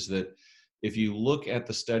 which is that if you look at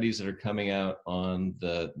the studies that are coming out on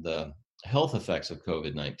the health effects of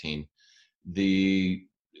COVID-19, the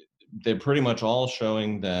they're pretty much all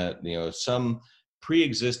showing that some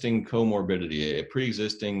pre-existing comorbidity, a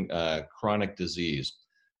pre-existing chronic disease,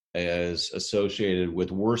 is associated with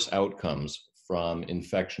worse outcomes from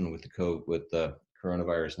infection with the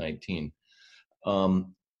coronavirus 19.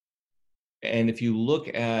 Um, and if you look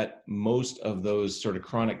at most of those sort of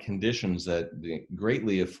chronic conditions that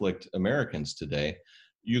greatly afflict Americans today,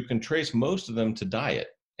 you can trace most of them to diet.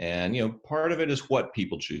 And part of it is what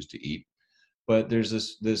people choose to eat, but there's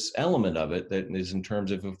this element of it that is in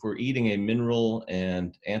terms of if we're eating a mineral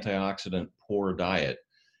and antioxidant poor diet,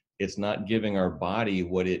 it's not giving our body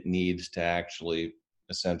what it needs to actually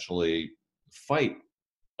essentially fight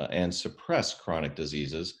and suppress chronic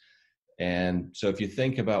diseases. And so if you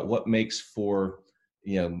think about what makes for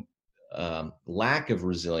lack of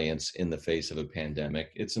resilience in the face of a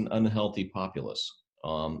pandemic, it's an unhealthy populace.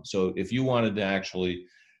 So if you wanted to actually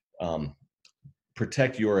um,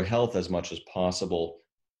 protect your health as much as possible,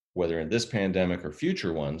 whether in this pandemic or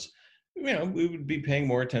future ones, we would be paying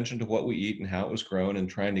more attention to what we eat and how it was grown and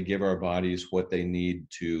trying to give our bodies what they need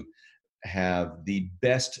to have the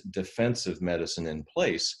best defensive medicine in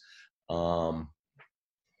place, um,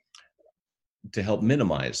 to help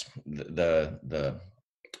minimize the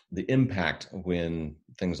impact when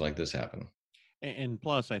things like this happen. And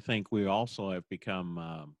plus, I think we also have become,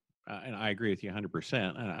 and I agree with you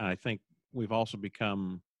 100%. And I think we've also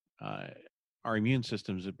become, uh, our immune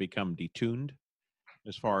systems have become detuned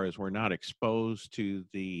as far as we're not exposed to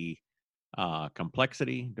the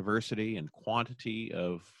complexity, diversity, and quantity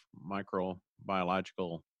of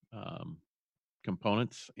microbiological um,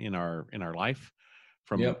 components in our life,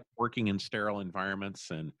 from Yep. working in sterile environments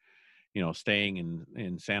and staying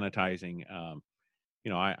in sanitizing.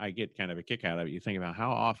 I get kind of a kick out of it. You think about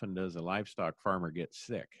how often does a livestock farmer get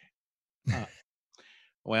sick? Uh,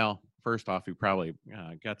 well, first off, he probably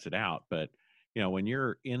guts it out. But when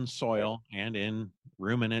you're in soil and in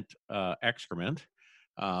ruminant excrement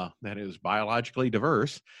that is biologically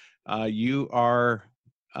diverse, you are,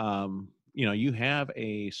 you have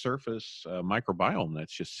a surface microbiome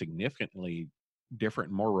that's just significantly different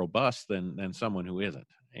and more robust than someone who isn't.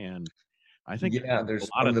 And I think Yeah, a there's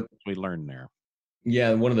lot one of of the things we learned there.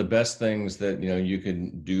 yeah, one of the best things that you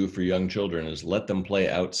can do for young children is let them play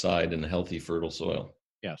outside in healthy, fertile soil.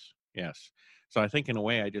 Yes, yes. So I think in a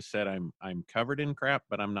way I just said I'm covered in crap,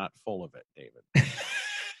 but I'm not full of it, David.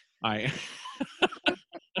 I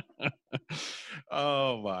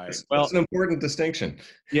Oh my. That's Well, an important distinction.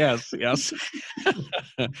 yes, yes.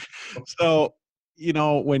 So,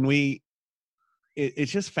 when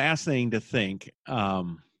it's just fascinating to think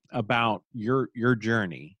about your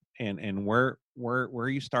journey and where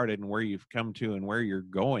you started and where you've come to and where you're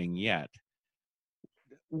going yet.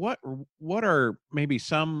 what what are maybe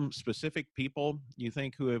some specific people you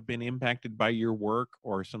think who have been impacted by your work,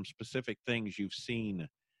 or some specific things you've seen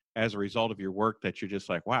as a result of your work that you're just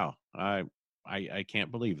like, wow, I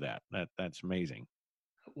can't believe that's amazing.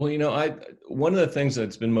 Well, I one of the things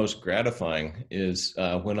that's been most gratifying is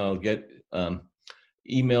when I'll get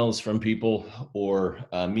emails from people or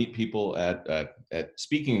meet people at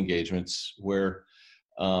speaking engagements where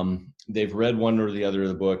they've read one or the other of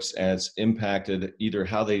the books and it's impacted either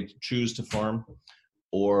how they choose to farm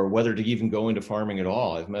or whether to even go into farming at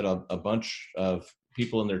all. I've met a bunch of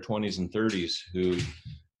people in their 20s and 30s who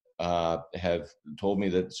have told me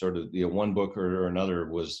that sort of one book or another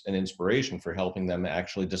was an inspiration for helping them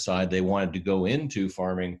actually decide they wanted to go into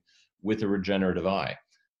farming with a regenerative eye.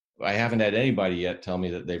 I haven't had anybody yet tell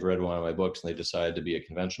me that they've read one of my books and they decided to be a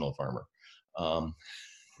conventional farmer. Um,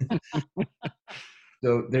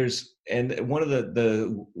 so there's, and one of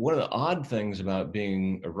the odd things about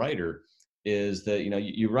being a writer is that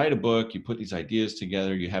you write a book, you put these ideas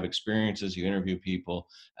together, you have experiences, you interview people,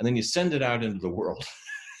 and then you send it out into the world.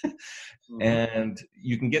 Mhm. And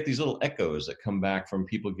you can get these little echoes that come back from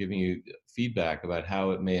people giving you feedback about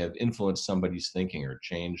how it may have influenced somebody's thinking or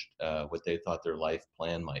changed what they thought their life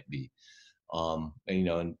plan might be.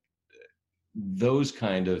 And those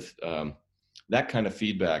kind of that kind of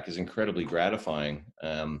feedback is incredibly gratifying,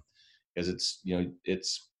 because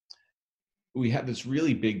it's we have this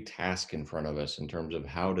really big task in front of us in terms of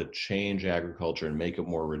how to change agriculture and make it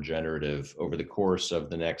more regenerative over the course of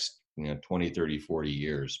the next 20, 30, 40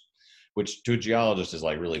 years, which to a geologist is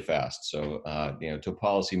like really fast. So to a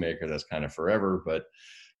policymaker, that's kind of forever. But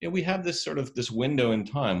we have this sort of this window in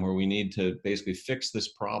time where we need to basically fix this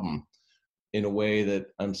problem in a way that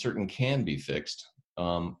I'm certain can be fixed,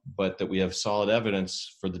 but that we have solid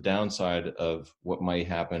evidence for the downside of what might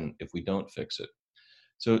happen if we don't fix it.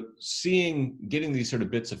 So getting these sort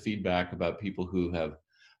of bits of feedback about people who have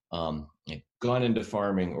gone into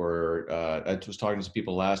farming, or I was talking to some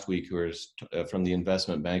people last week who are from the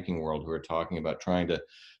investment banking world who are talking about trying to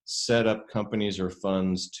set up companies or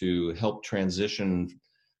funds to help transition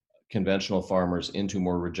conventional farmers into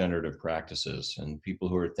more regenerative practices, and people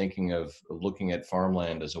who are thinking of looking at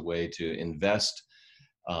farmland as a way to invest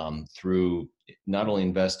through not only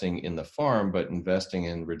investing in the farm, but investing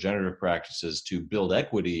in regenerative practices to build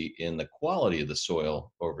equity in the quality of the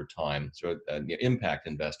soil over time. So impact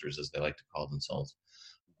investors, as they like to call themselves.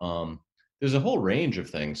 There's a whole range of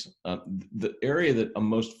things. The area that I'm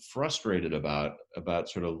most frustrated about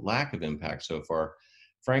sort of lack of impact so far,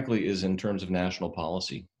 frankly, is in terms of national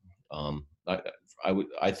policy.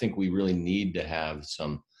 I think we really need to have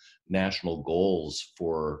some national goals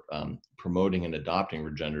for promoting and adopting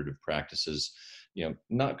regenerative practices,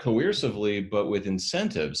 not coercively, but with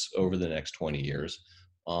incentives over the next 20 years.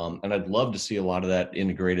 And I'd love to see a lot of that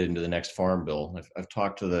integrated into the next farm bill. I've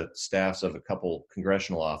talked to the staffs of a couple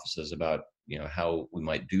congressional offices about, how we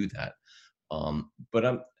might do that. But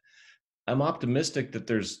I'm optimistic that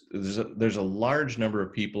there's a large number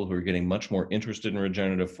of people who are getting much more interested in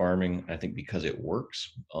regenerative farming, I think, because it works.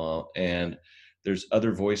 And there's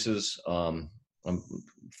other voices. I'm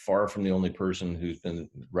far from the only person who's been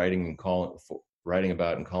writing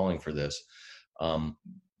about and calling for this.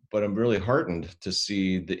 But I'm really heartened to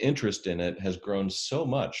see the interest in it has grown so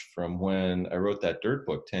much from when I wrote that dirt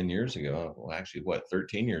book 10 years ago. Well, actually,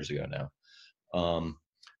 13 years ago now.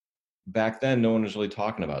 Back then, no one was really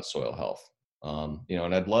talking about soil health.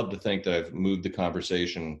 And I'd love to think that I've moved the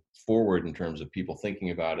conversation forward in terms of people thinking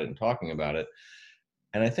about it and talking about it.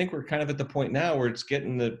 And I think we're kind of at the point now where it's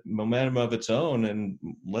getting the momentum of its own, and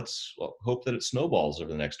let's hope that it snowballs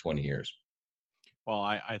over the next 20 years. Well,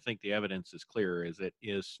 I think the evidence is clear, is it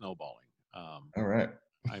is snowballing. All right.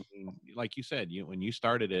 I mean, like you said, when you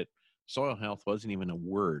started it, soil health wasn't even a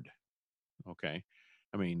word. Okay.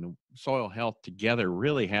 I mean, soil health together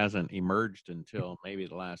really hasn't emerged until maybe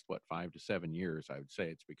the last 5 to 7 years. I would say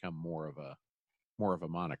it's become more of a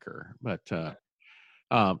moniker. But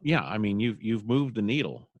yeah, I mean, you've moved the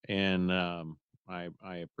needle, and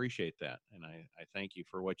I appreciate that, and I thank you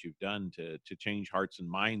for what you've done to change hearts and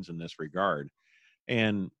minds in this regard.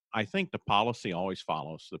 And I think the policy always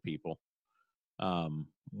follows the people.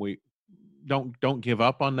 We don't give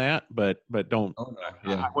up on that, but don't. Oh,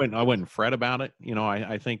 yeah. I wouldn't fret about it.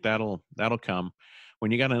 I think that'll come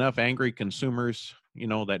when you got enough angry consumers,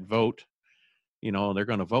 that vote. They're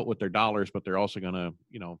going to vote with their dollars, but they're also going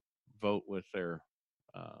to, vote with their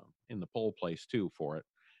in the poll place too for it.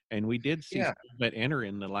 And we did see that enter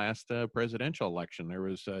in the last presidential election. There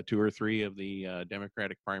was 2 or 3 of the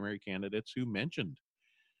Democratic primary candidates who mentioned,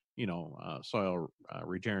 soil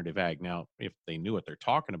regenerative ag. Now, if they knew what they're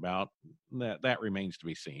talking about, that remains to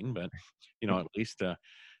be seen. But at least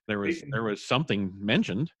there was something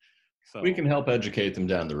mentioned. So we can help educate them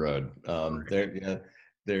down the road.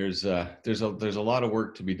 There's a lot of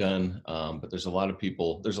work to be done, but there's a lot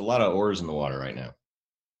of oars in the water right now.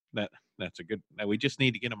 That's a good. We just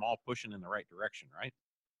need to get them all pushing in the right direction, right?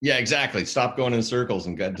 Yeah, exactly. Stop going in circles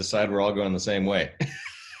and decide we're all going the same way.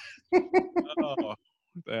 Oh,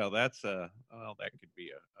 well, that could be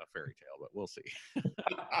a fairy tale, but we'll see.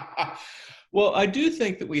 Well, I do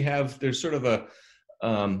think that there's sort of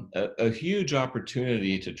a huge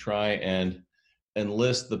opportunity to try and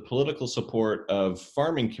enlist the political support of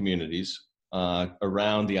farming communities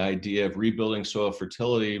around the idea of rebuilding soil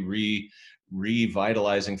fertility,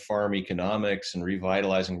 revitalizing farm economics, and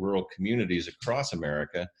revitalizing rural communities across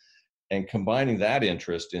America, and combining that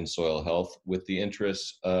interest in soil health with the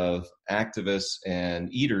interests of activists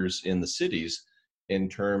and eaters in the cities in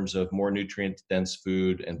terms of more nutrient-dense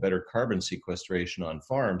food and better carbon sequestration on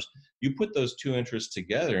farms. You put those two interests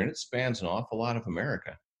together, and it spans an awful lot of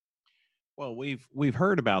America. Well, we've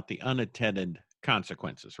heard about the unintended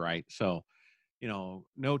consequences, right? So,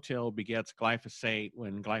 no-till begets glyphosate,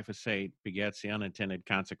 when glyphosate begets the unintended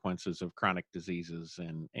consequences of chronic diseases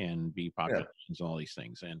and bee populations, and all these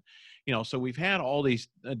things. And, so we've had all these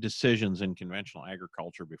decisions in conventional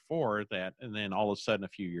agriculture before that, and then all of a sudden, a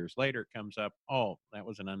few years later, it comes up, oh, that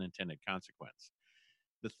was an unintended consequence.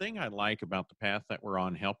 the thing I like about the path that we're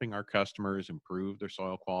on, helping our customers improve their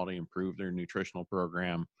soil quality, improve their nutritional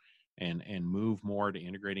program, and move more to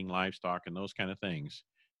integrating livestock and those kind of things,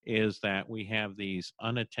 is that we have these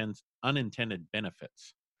unintended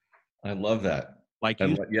benefits. I love that. Like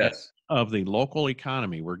you said, Yes. of the local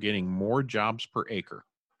economy, we're getting more jobs per acre.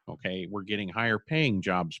 Okay, we're getting higher paying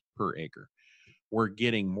jobs per acre. We're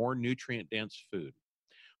getting more nutrient dense food.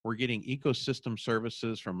 We're getting ecosystem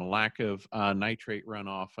services from a lack of nitrate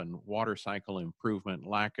runoff and water cycle improvement,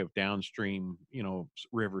 lack of downstream,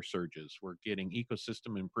 river surges. We're getting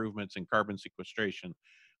ecosystem improvements in carbon sequestration.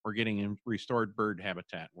 We're getting restored bird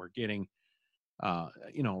habitat. We're getting,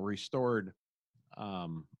 restored,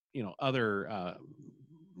 other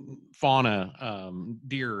fauna,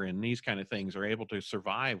 deer, and these kind of things are able to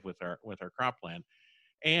survive with our cropland.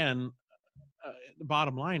 And the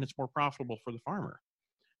bottom line, it's more profitable for the farmer.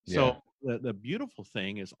 Yeah. So the beautiful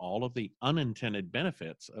thing is all of the unintended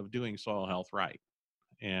benefits of doing soil health right.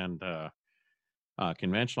 And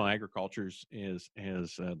conventional agriculture is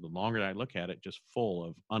the longer I look at it, just full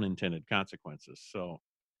of unintended consequences. So,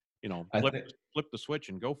 I flip think flip the switch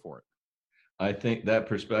and go for it. I think that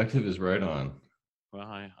perspective is right on. Well,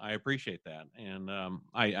 I appreciate that. And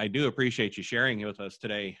I do appreciate you sharing it with us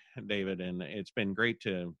today, David. And it's been great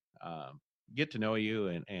to get to know you.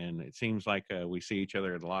 And it seems like we see each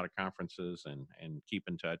other at a lot of conferences and keep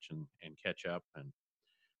in touch and catch up. And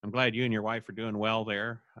I'm glad you and your wife are doing well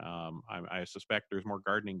there. I suspect there's more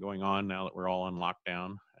gardening going on now that we're all on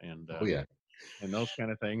lockdown Oh yeah. and those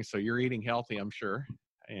kind of things. So you're eating healthy, I'm sure.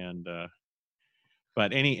 And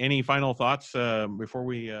but any final thoughts before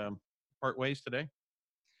we part ways today?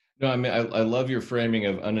 No, I mean, I love your framing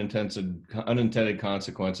of unintended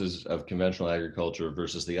consequences of conventional agriculture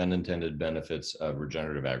versus the unintended benefits of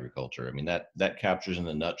regenerative agriculture. I mean, that captures in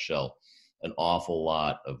a nutshell an awful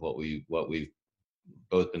lot of what we've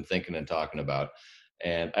both been thinking and talking about.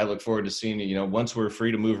 And I look forward to seeing you. Once we're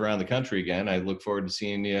free to move around the country again, I look forward to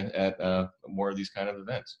seeing you at more of these kind of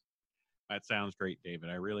events. That sounds great,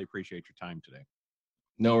 David. I really appreciate your time today.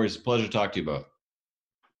 No worries. Pleasure to talk to you both.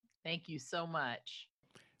 Thank you so much.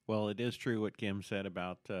 Well, it is true what Kim said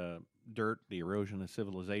about dirt. The erosion of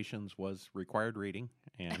civilizations was required reading,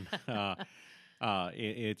 and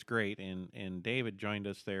it's great. And David joined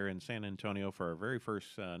us there in San Antonio for our very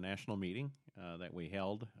first national meeting that we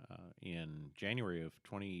held in January of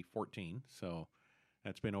 2014. So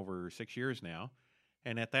that's been over 6 years now.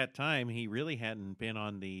 And at that time, he really hadn't been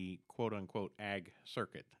on the quote unquote ag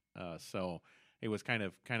circuit. So it was kind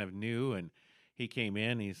of new, and he came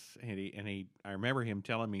in. I remember him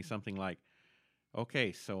telling me something like,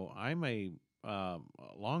 "Okay, so I'm a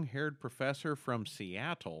long-haired professor from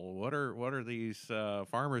Seattle. What are these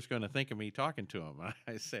farmers going to think of me talking to them?"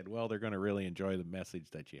 I said, "Well, they're going to really enjoy the message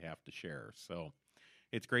that you have to share." So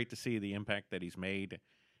it's great to see the impact that he's made.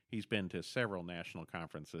 He's been to several national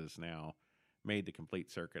conferences now, made the complete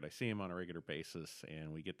circuit. I see him on a regular basis,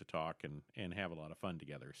 and we get to talk and have a lot of fun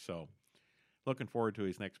together. So looking forward to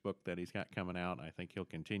his next book that he's got coming out. I think he'll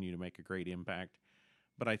continue to make a great impact.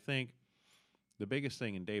 But I think the biggest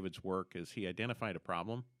thing in David's work is he identified a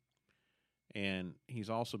problem, and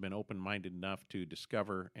he's also been open-minded enough to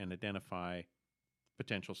discover and identify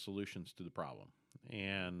potential solutions to the problem.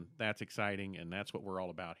 And that's exciting, and that's what we're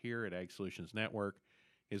all about here at Ag Solutions Network,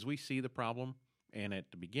 is we see the problem, and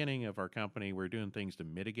at the beginning of our company, we're doing things to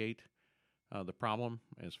mitigate the problem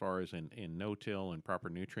as far as in no-till and proper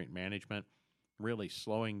nutrient management, really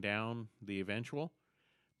slowing down the eventual,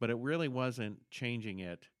 but it really wasn't changing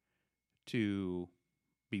it to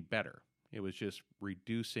be better. It was just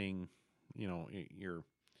reducing, you're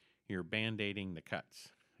band-aiding the cuts,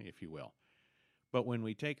 if you will. But when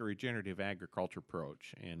we take a regenerative agriculture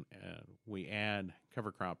approach and we add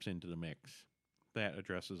cover crops into the mix, that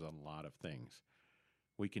addresses a lot of things.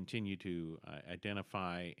 We continue to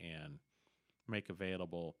identify and make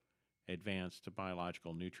available advanced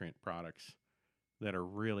biological nutrient products that are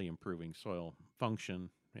really improving soil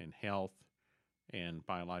function and health and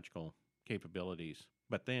biological capabilities.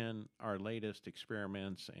 But then our latest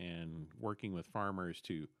experiments and working with farmers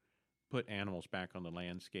to put animals back on the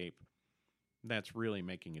landscape, that's really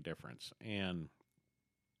making a difference. And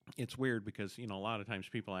it's weird because, a lot of times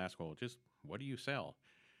people ask, well, just what do you sell?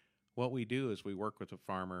 What we do is we work with a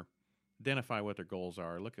farmer, identify what their goals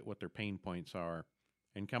are, look at what their pain points are,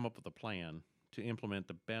 and come up with a plan to implement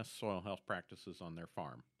the best soil health practices on their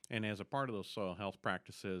farm. And as a part of those soil health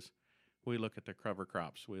practices, we look at the cover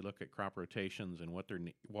crops, we look at crop rotations and what their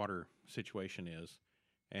water situation is,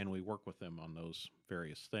 and we work with them on those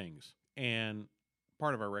various things. And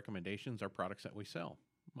part of our recommendations are products that we sell,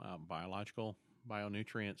 biological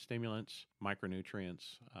bionutrient stimulants,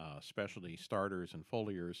 micronutrients, specialty starters and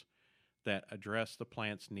foliars that address the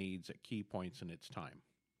plant's needs at key points in its time.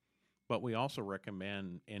 But we also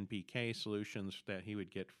recommend NPK solutions that he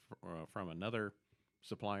would get from another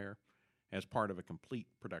supplier as part of a complete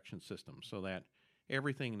production system, so that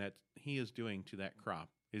everything that he is doing to that crop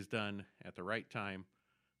is done at the right time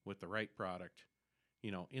with the right product,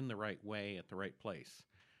 in the right way at the right place.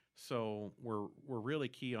 So we're really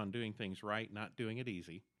key on doing things right, not doing it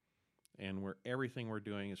easy. And everything we're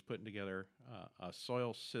doing is putting together a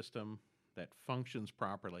soil system that functions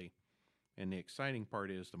properly. And the exciting part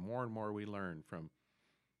is the more and more we learn from,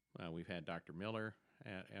 we've had Dr. Miller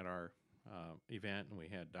at our event, and we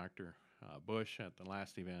had Dr. Bush at the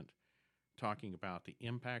last event talking about the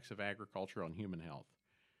impacts of agriculture on human health.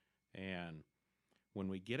 And when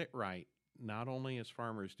we get it right, not only as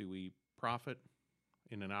farmers do we profit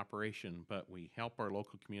in an operation, but we help our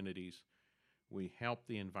local communities, we help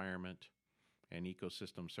the environment and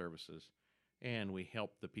ecosystem services, and we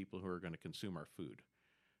help the people who are going to consume our food.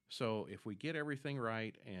 So if we get everything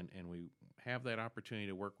right and we have that opportunity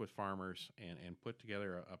to work with farmers and put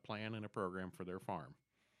together a plan and a program for their farm,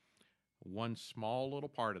 one small little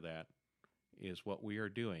part of that is what we are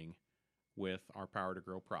doing with our Power to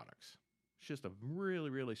Grow products. It's just a really,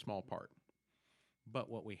 really small part. But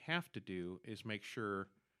what we have to do is make sure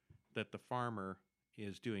that the farmer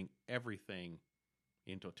is doing everything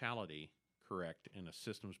in totality correct in a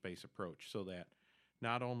systems-based approach, so that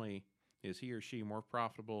not only is he or she more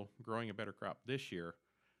profitable growing a better crop this year,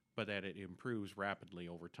 but that it improves rapidly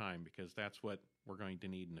over time, because that's what we're going to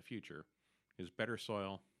need in the future, is better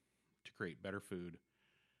soil to create better food,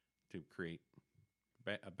 to create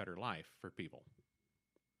a better life for people.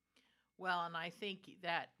 Well, and I think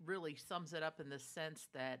that really sums it up in the sense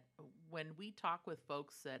that when we talk with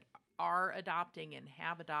folks that are adopting and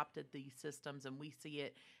have adopted these systems, and we see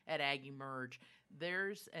it at Ag Emerge,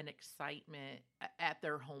 there's an excitement at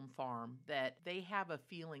their home farm that they have a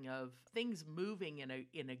feeling of things moving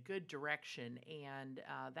in a good direction, and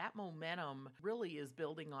that momentum really is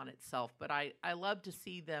building on itself. But I love to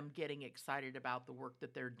see them getting excited about the work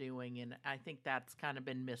that they're doing, and I think that's kind of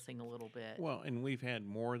been missing a little bit. Well, and we've had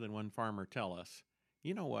more than one farmer tell us,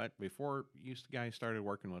 you know what, before you guys started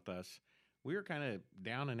working with us, we were kind of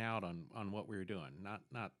down and out on what we were doing,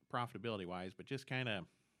 not profitability wise, but just kind of,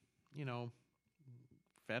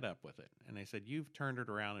 fed up with it. And they said, you've turned it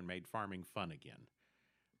around and made farming fun again.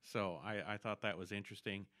 So I thought that was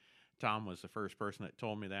interesting. Tom was the first person that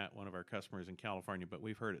told me that, one of our customers in California, but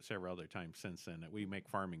we've heard it several other times since then, that we make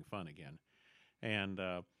farming fun again. And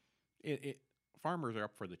farmers are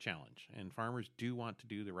up for the challenge, and farmers do want to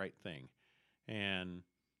do the right thing. And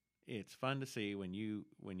it's fun to see when you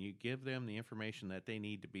give them the information that they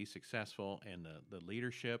need to be successful, and the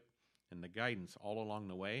leadership and the guidance all along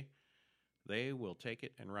the way, they will take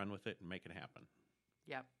it and run with it and make it happen.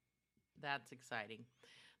 Yep. That's exciting.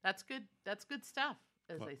 That's good. That's good stuff,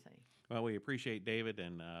 as they say. Well, we appreciate David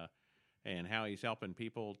and how he's helping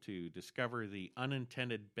people to discover the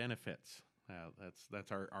unintended benefits.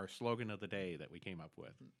 That's our slogan of the day that we came up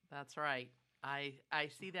with. That's right. I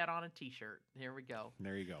see that on a T-shirt. There we go.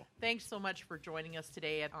 There you go. Thanks so much for joining us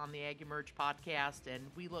today on the Ag Emerge podcast, and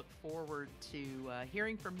we look forward to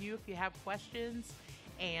hearing from you if you have questions,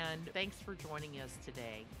 and thanks for joining us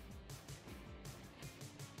today.